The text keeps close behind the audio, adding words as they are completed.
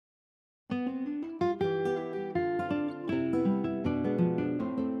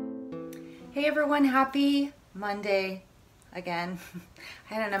Hey everyone, happy Monday again.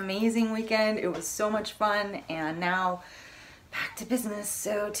 I had an amazing weekend. It was so much fun, and now back to business.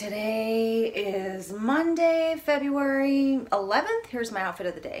 So today is Monday, February 11th. Here's my outfit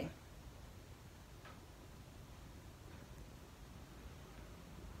of the day.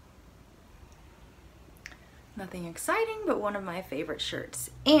 Nothing exciting, but one of my favorite shirts.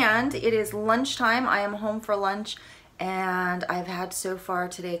 And it is lunchtime. I am home for lunch, and I've had so far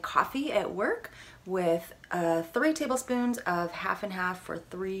today coffee at work with 3 tablespoons of half and half for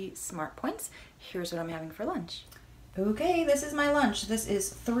 3 smart points. Here's what I'm having for lunch. Okay, this is my lunch. This is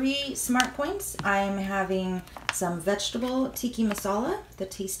 3 smart points. I'm having some vegetable tiki masala, the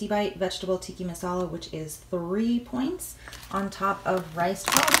Tasty Bite vegetable tiki masala, which is 3 points, on top of riced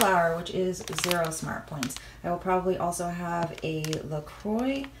cauliflower, which is 0 smart points. I will probably also have a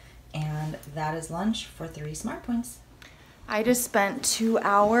LaCroix, and that is lunch for 3 smart points. I just spent 2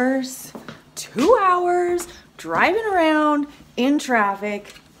 hours driving around in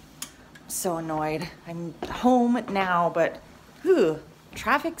traffic. So annoyed. I'm home now, but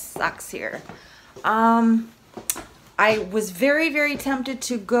traffic sucks here. I was very tempted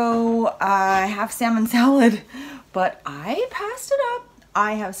to go have salmon salad, but I passed it up.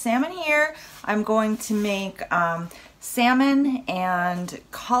 I have salmon here. I'm going to make salmon and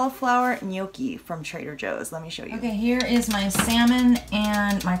cauliflower gnocchi from Trader Joe's. Let me show you. Okay, here is my salmon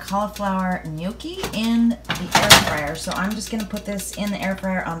and my cauliflower gnocchi in the air fryer. So I'm just gonna put this in the air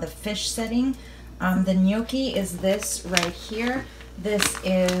fryer on the fish setting. The gnocchi is this right here. This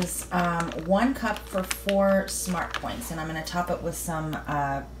is 1 cup for 4 smart points, and I'm gonna top it with some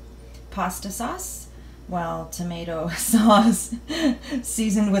pasta sauce. Well, tomato sauce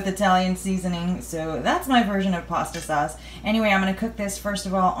seasoned with Italian seasoning. So that's my version of pasta sauce. Anyway, I'm going to cook this first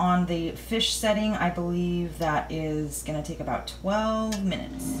of all on the fish setting. I believe that is going to take about 12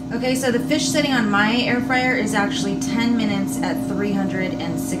 minutes. Okay, so the fish setting on my air fryer is actually 10 minutes at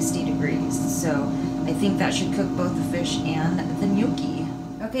 360 degrees. So I think that should cook both the fish and the gnocchi.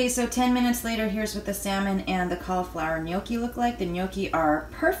 Okay, so 10 minutes later, here's what the salmon and the cauliflower gnocchi look like. The gnocchi are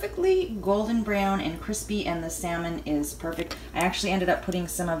perfectly golden brown and crispy, and the salmon is perfect. I actually ended up putting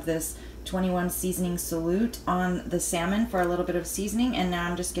some of this 21 seasoning salute on the salmon for a little bit of seasoning, and now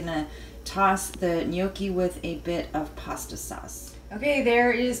I'm just gonna toss the gnocchi with a bit of pasta sauce. Okay,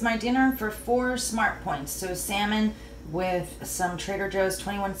 there is my dinner for 4 smart points. So salmon with some Trader Joe's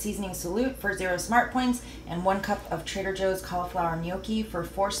 21 seasoning salute for 0 smart points, and 1 cup of Trader Joe's cauliflower gnocchi for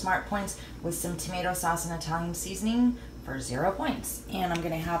 4 smart points with some tomato sauce and Italian seasoning for 0 points. And I'm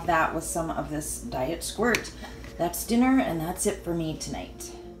gonna have that with some of this diet squirt. That's dinner, and that's it for me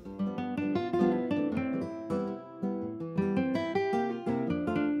tonight.